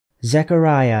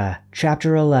Zechariah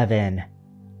chapter 11.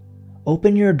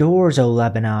 Open your doors, O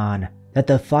Lebanon, that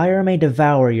the fire may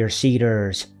devour your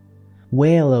cedars.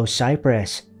 Wail, O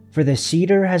cypress, for the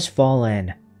cedar has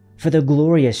fallen, for the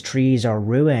glorious trees are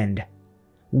ruined.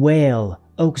 Wail,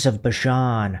 oaks of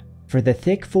Bashan, for the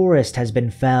thick forest has been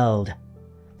felled.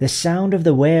 The sound of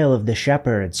the wail of the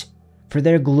shepherds, for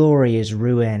their glory is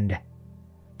ruined.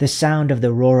 The sound of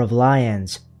the roar of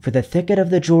lions, for the thicket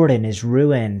of the Jordan is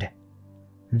ruined.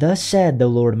 Thus said the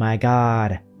Lord my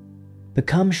God,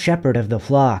 become shepherd of the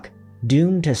flock,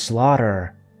 doomed to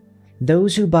slaughter.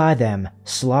 Those who buy them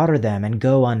slaughter them and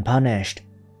go unpunished.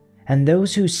 And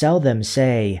those who sell them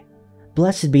say,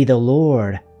 blessed be the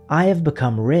Lord, I have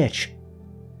become rich.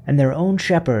 And their own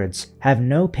shepherds have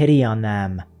no pity on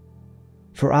them.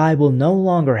 For I will no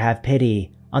longer have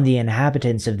pity on the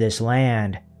inhabitants of this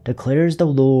land, declares the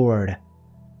Lord.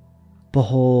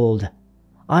 Behold,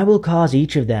 I will cause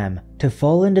each of them to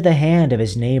fall into the hand of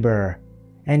his neighbor,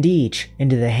 and each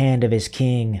into the hand of his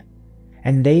king,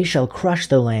 and they shall crush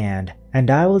the land, and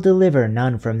I will deliver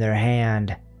none from their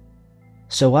hand.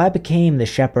 So I became the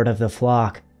shepherd of the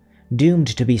flock, doomed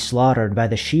to be slaughtered by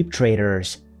the sheep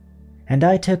traders. And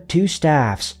I took 2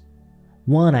 staffs,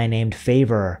 one I named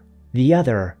Favor, the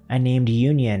other I named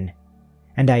Union,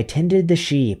 and I tended the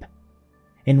sheep.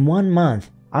 In 1 month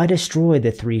I destroyed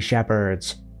the 3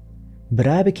 shepherds. But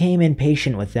I became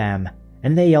impatient with them,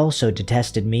 and they also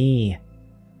detested me.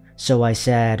 So I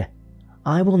said,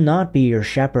 I will not be your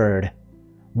shepherd.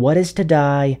 What is to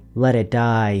die, let it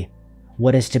die.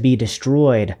 What is to be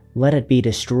destroyed, let it be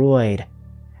destroyed.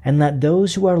 And let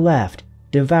those who are left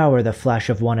devour the flesh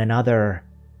of one another.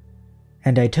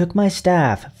 And I took my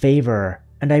staff, Favor,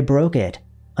 and I broke it,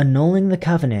 annulling the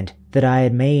covenant that I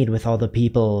had made with all the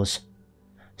peoples.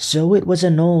 So it was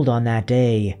annulled on that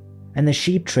day, and the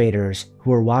sheep traders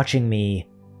who were watching me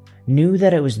knew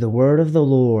that it was the word of the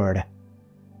Lord.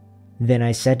 Then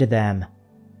I said to them,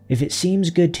 if it seems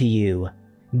good to you,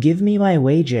 give me my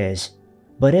wages,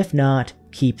 but if not,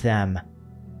 keep them.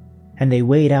 And they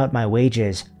weighed out my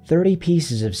wages, 30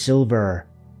 pieces of silver.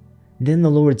 Then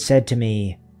the Lord said to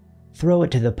me, throw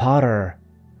it to the potter,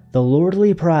 the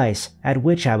lordly price at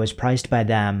which I was priced by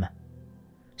them.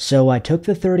 So I took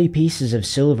the 30 pieces of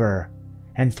silver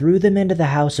and threw them into the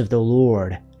house of the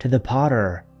Lord, to the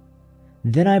potter.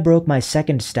 Then I broke my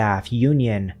second staff,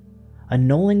 Union,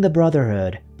 annulling the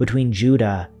brotherhood between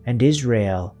Judah and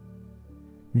Israel.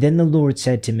 Then the Lord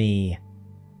said to me,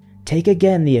 take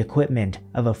again the equipment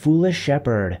of a foolish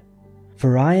shepherd,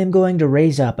 for I am going to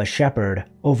raise up a shepherd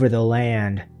over the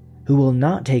land, who will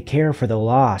not take care for the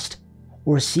lost,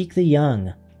 or seek the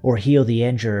young, or heal the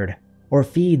injured, or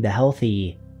feed the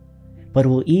healthy, but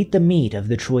will eat the meat of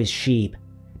the choice sheep,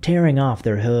 tearing off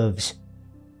their hooves.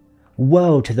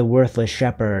 Woe to the worthless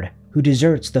shepherd who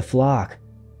deserts the flock.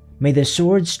 May the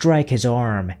sword strike his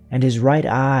arm and his right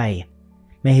eye.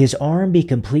 May his arm be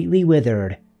completely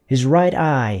withered, his right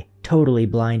eye totally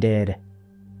blinded.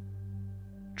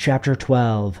 Chapter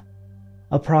 12.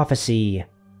 A prophecy.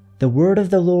 The word of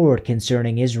the Lord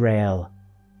concerning Israel.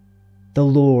 The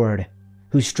Lord,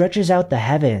 who stretches out the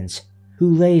heavens, who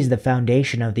lays the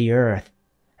foundation of the earth,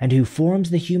 and who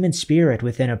forms the human spirit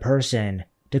within a person,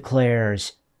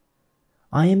 declares,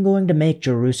 I am going to make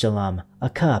Jerusalem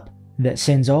a cup that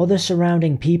sends all the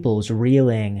surrounding peoples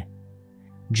reeling.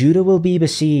 Judah will be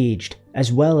besieged,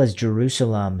 as well as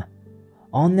Jerusalem.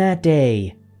 On that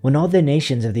day, when all the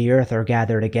nations of the earth are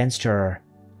gathered against her,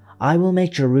 I will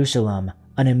make Jerusalem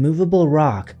an immovable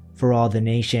rock for all the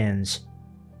nations.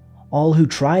 All who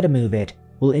try to move it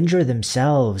will injure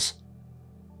themselves.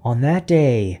 On that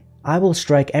day, I will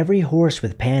strike every horse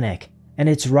with panic, and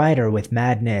its rider with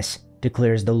madness,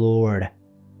 declares the Lord.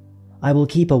 I will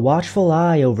keep a watchful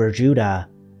eye over Judah,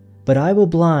 but I will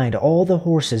blind all the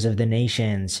horses of the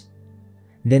nations.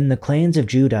 Then the clans of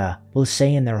Judah will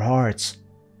say in their hearts,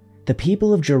 the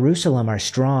people of Jerusalem are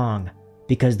strong,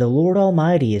 because the Lord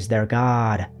Almighty is their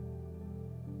God.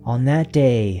 On that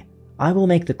day, I will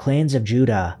make the clans of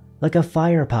Judah like a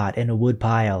fire pot in a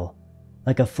woodpile,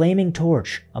 like a flaming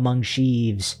torch among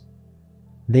sheaves.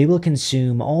 They will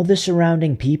consume all the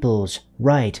surrounding peoples,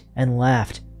 right and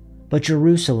left, but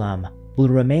Jerusalem will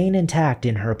remain intact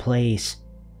in her place.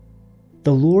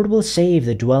 The Lord will save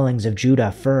the dwellings of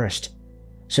Judah first,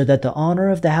 so that the honor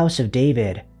of the house of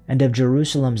David and of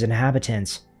Jerusalem's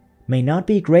inhabitants may not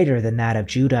be greater than that of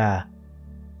Judah.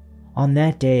 On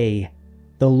that day,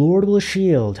 the Lord will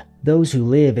shield those who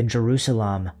live in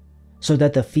Jerusalem, so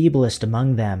that the feeblest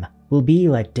among them will be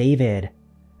like David,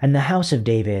 and the house of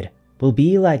David will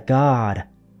be like God,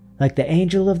 like the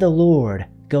angel of the Lord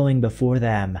going before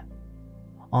them.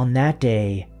 On that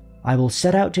day, I will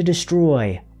set out to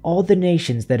destroy all the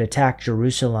nations that attack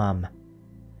Jerusalem.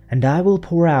 And I will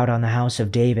pour out on the house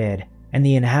of David and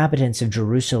the inhabitants of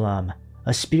Jerusalem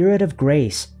a spirit of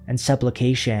grace and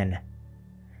supplication.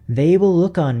 They will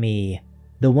look on me,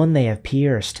 the one they have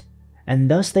pierced, and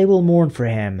thus they will mourn for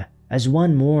him as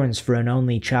one mourns for an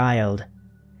only child,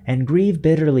 and grieve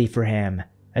bitterly for him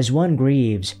as one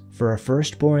grieves for a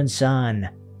firstborn son.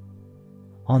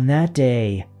 On that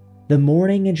day, the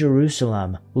mourning in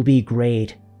Jerusalem will be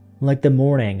great, like the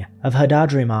mourning of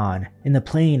Hadadrimmon in the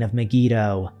plain of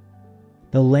Megiddo.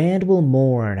 The land will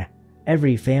mourn,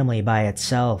 every family by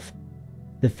itself,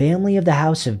 the family of the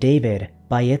house of David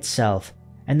by itself,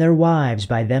 and their wives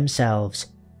by themselves,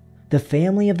 the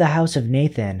family of the house of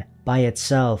Nathan by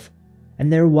itself,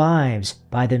 and their wives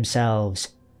by themselves,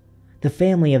 the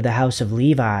family of the house of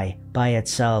Levi by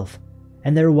itself,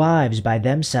 and their wives by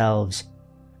themselves,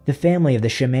 the family of the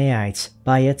Shimeites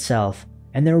by itself,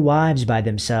 and their wives by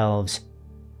themselves,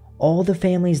 all the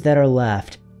families that are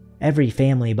left, every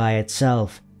family by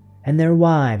itself, and their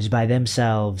wives by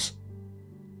themselves.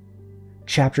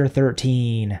 Chapter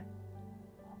 13.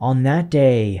 On that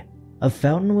day, a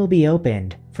fountain will be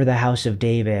opened for the house of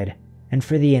David, and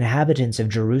for the inhabitants of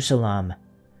Jerusalem,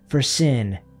 for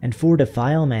sin and for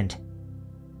defilement.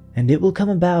 And it will come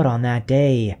about on that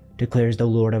day, declares the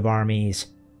Lord of armies,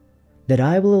 that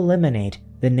I will eliminate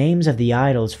the names of the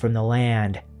idols from the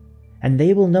land, and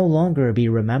they will no longer be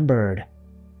remembered.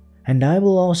 And I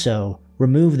will also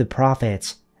remove the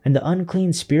prophets and the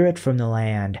unclean spirit from the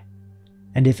land.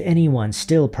 And if anyone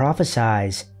still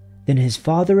prophesies, then his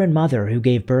father and mother who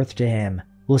gave birth to him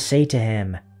will say to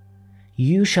him,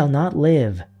 "You shall not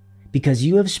live, because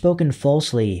you have spoken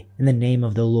falsely in the name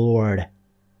of the Lord."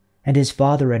 And his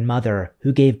father and mother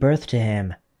who gave birth to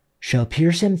him shall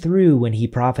pierce him through when he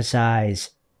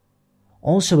prophesies.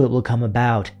 Also it will come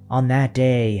about on that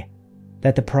day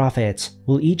that the prophets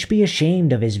will each be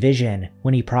ashamed of his vision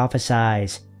when he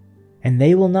prophesies, and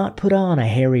they will not put on a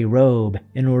hairy robe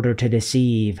in order to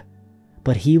deceive,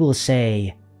 but he will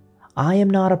say, "I am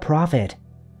not a prophet,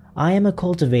 I am a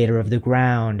cultivator of the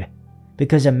ground,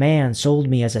 because a man sold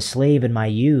me as a slave in my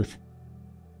youth."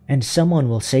 And someone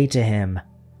will say to him,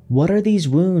 "What are these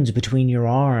wounds between your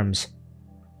arms?"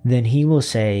 Then he will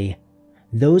say,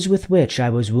 "Those with which I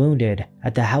was wounded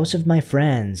at the house of my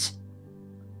friends."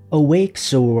 Awake,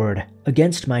 sword,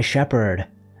 against my shepherd,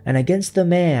 and against the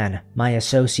man, my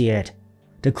associate,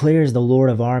 declares the Lord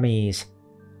of armies.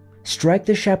 Strike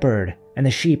the shepherd, and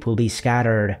the sheep will be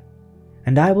scattered,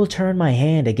 and I will turn my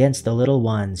hand against the little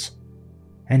ones.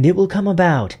 And it will come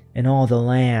about in all the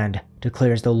land,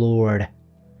 declares the Lord,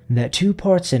 that 2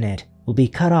 parts in it will be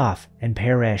cut off and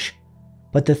perish,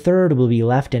 but the third will be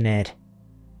left in it.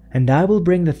 And I will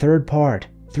bring the third part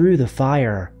through the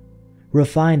fire,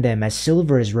 refine them as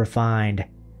silver is refined,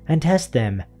 and test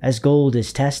them as gold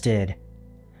is tested.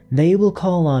 They will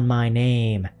call on my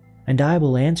name, and I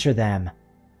will answer them.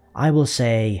 I will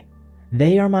say,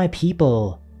 "They are my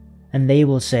people," and they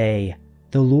will say,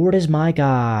 "The Lord is my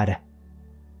God."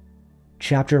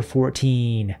 Chapter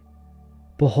 14.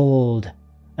 Behold,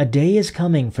 a day is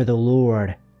coming for the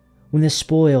Lord, when the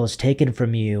spoils taken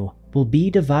from you will be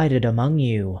divided among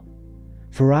you.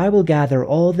 For I will gather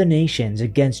all the nations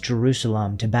against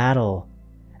Jerusalem to battle,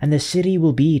 and the city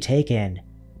will be taken,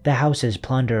 the houses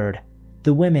plundered,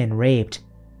 the women raped,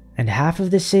 and half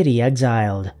of the city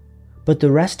exiled, but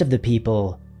the rest of the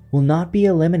people will not be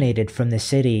eliminated from the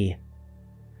city.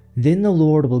 Then the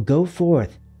Lord will go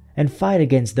forth and fight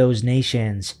against those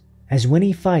nations, as when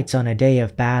he fights on a day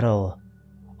of battle.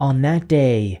 On that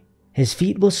day, his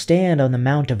feet will stand on the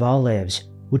Mount of Olives,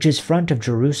 which is front of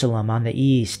Jerusalem on the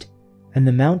east, and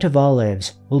the Mount of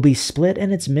Olives will be split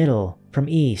in its middle from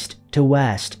east to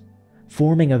west,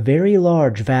 forming a very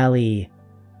large valley.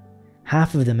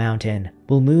 Half of the mountain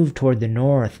will move toward the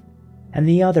north, and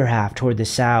the other half toward the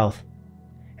south.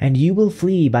 And you will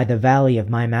flee by the valley of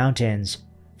my mountains,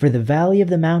 for the valley of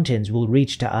the mountains will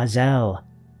reach to Azel.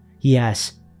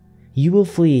 Yes, you will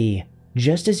flee,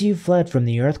 just as you fled from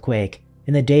the earthquake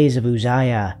in the days of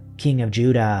Uzziah, king of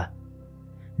Judah.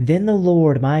 Then the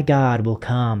Lord my God will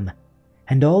come,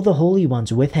 and all the holy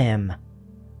ones with him.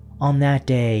 On that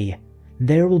day,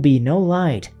 there will be no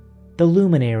light, the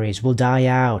luminaries will die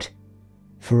out.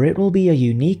 For it will be a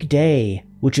unique day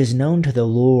which is known to the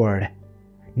Lord,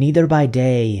 neither by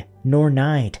day nor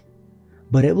night.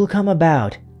 But it will come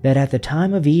about that at the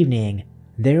time of evening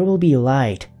there will be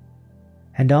light.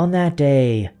 And on that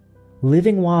day,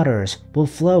 living waters will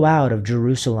flow out of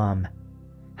Jerusalem,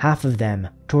 half of them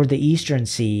toward the eastern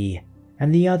sea,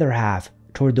 and the other half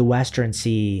toward the western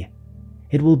sea.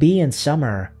 It will be in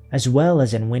summer as well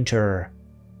as in winter.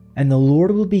 and the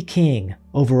Lord will be king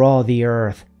over all the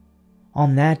earth.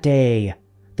 On that day,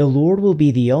 the Lord will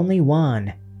be the only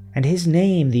one, and his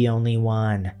name the only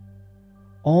one.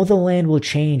 All the land will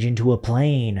change into a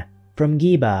plain, from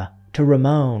Geba to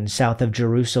Ramon south of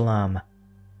Jerusalem.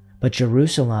 But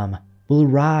Jerusalem will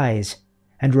rise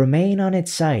and remain on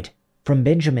its site from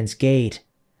Benjamin's gate,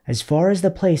 as far as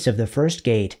the place of the first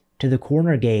gate to the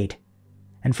corner gate,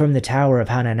 and from the tower of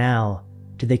Hananel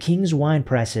to the king's wine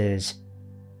presses.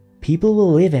 People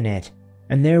will live in it,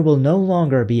 and there will no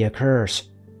longer be a curse,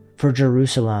 for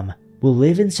Jerusalem will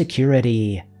live in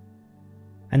security.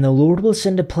 And the Lord will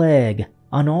send a plague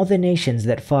on all the nations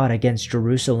that fought against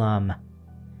Jerusalem.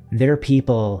 Their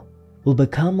people will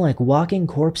become like walking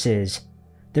corpses,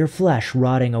 their flesh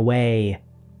rotting away.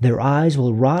 Their eyes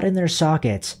will rot in their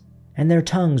sockets, and their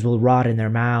tongues will rot in their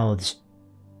mouths.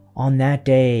 On that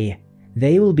day,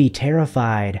 they will be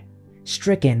terrified,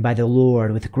 stricken by the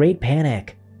Lord with great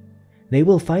panic. They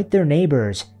will fight their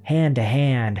neighbors hand to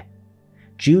hand.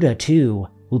 Judah, too,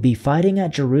 will be fighting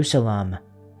at Jerusalem.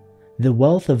 The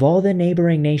wealth of all the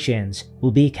neighboring nations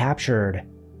will be captured.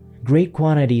 Great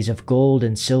quantities of gold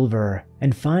and silver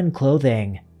and fine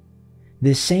clothing.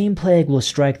 This same plague will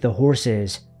strike the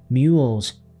horses,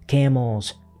 mules,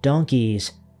 camels,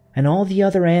 donkeys, and all the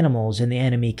other animals in the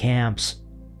enemy camps.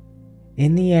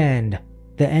 In the end,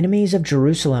 the enemies of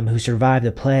Jerusalem who survive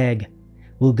the plague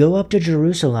will go up to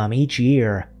Jerusalem each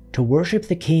year to worship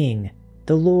the King,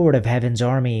 the Lord of Heaven's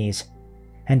armies,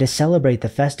 and to celebrate the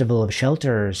Festival of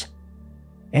Shelters.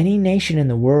 Any nation in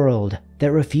the world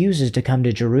that refuses to come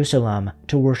to Jerusalem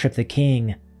to worship the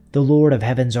King, the Lord of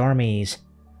Heaven's armies,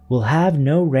 will have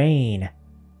no rain.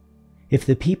 If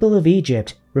the people of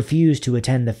Egypt refuse to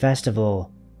attend the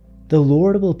festival, the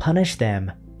Lord will punish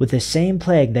them with the same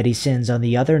plague that he sends on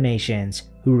the other nations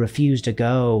who refuse to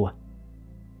go.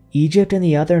 Egypt and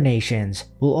the other nations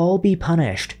will all be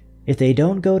punished if they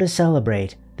don't go to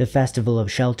celebrate the Festival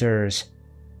of Shelters.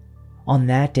 On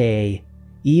that day,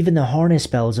 even the harness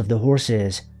bells of the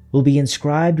horses will be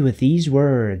inscribed with these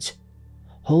words,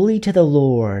 "Holy to the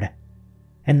Lord,"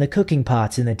 and the cooking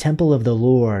pots in the temple of the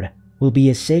Lord will be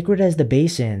as sacred as the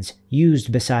basins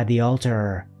used beside the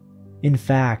altar. In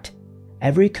fact,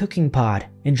 every cooking pot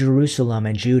in Jerusalem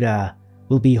and Judah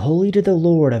will be holy to the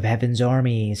Lord of Heaven's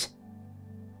armies.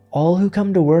 All who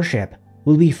come to worship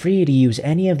will be free to use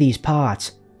any of these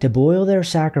pots to boil their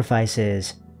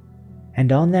sacrifices.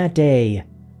 And on that day,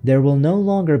 there will no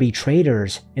longer be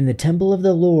traitors in the temple of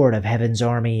the Lord of Heaven's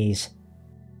armies.